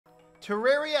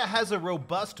Terraria has a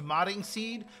robust modding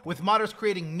seed, with modders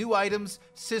creating new items,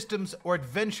 systems, or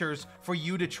adventures for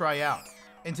you to try out.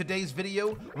 In today's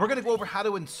video, we're going to go over how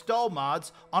to install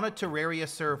mods on a Terraria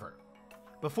server.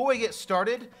 Before we get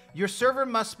started, your server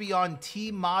must be on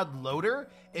Tmod Loader.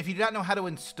 If you do not know how to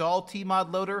install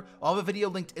Tmod Loader, I'll have a video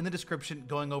linked in the description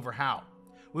going over how.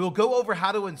 We will go over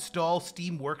how to install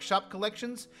Steam Workshop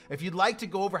collections. If you'd like to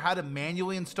go over how to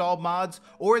manually install mods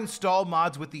or install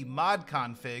mods with the mod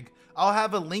config, I'll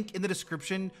have a link in the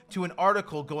description to an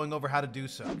article going over how to do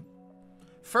so.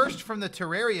 First, from the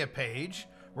Terraria page,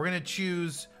 we're going to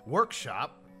choose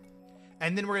Workshop,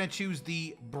 and then we're going to choose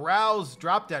the Browse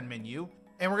drop-down menu,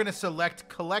 and we're going to select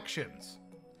Collections.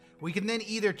 We can then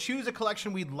either choose a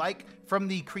collection we'd like from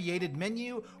the created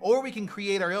menu, or we can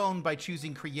create our own by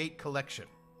choosing Create Collection.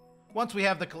 Once we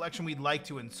have the collection we'd like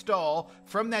to install,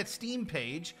 from that Steam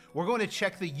page, we're going to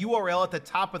check the URL at the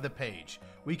top of the page.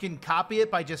 We can copy it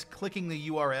by just clicking the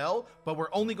URL, but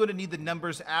we're only going to need the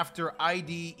numbers after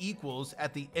ID equals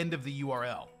at the end of the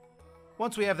URL.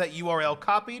 Once we have that URL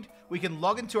copied, we can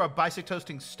log into our Bisect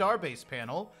Hosting Starbase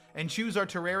panel and choose our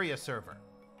Terraria server.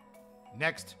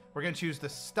 Next, we're going to choose the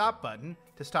Stop button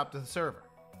to stop the server.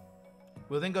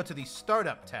 We'll then go to the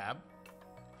Startup tab,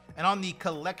 and on the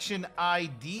Collection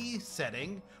ID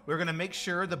setting, we're going to make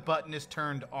sure the button is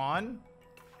turned on,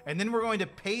 and then we're going to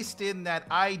paste in that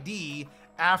ID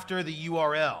after the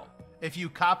URL. If you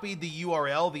copied the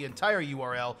URL, the entire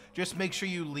URL, just make sure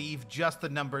you leave just the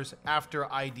numbers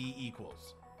after ID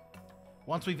equals.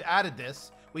 Once we've added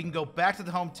this, we can go back to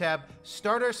the Home tab,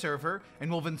 start our server, and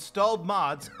we'll have installed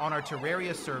mods on our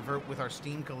Terraria server with our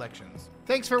Steam collections.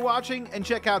 Thanks for watching, and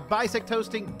check out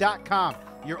bisecthosting.com,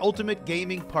 your ultimate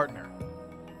gaming partner.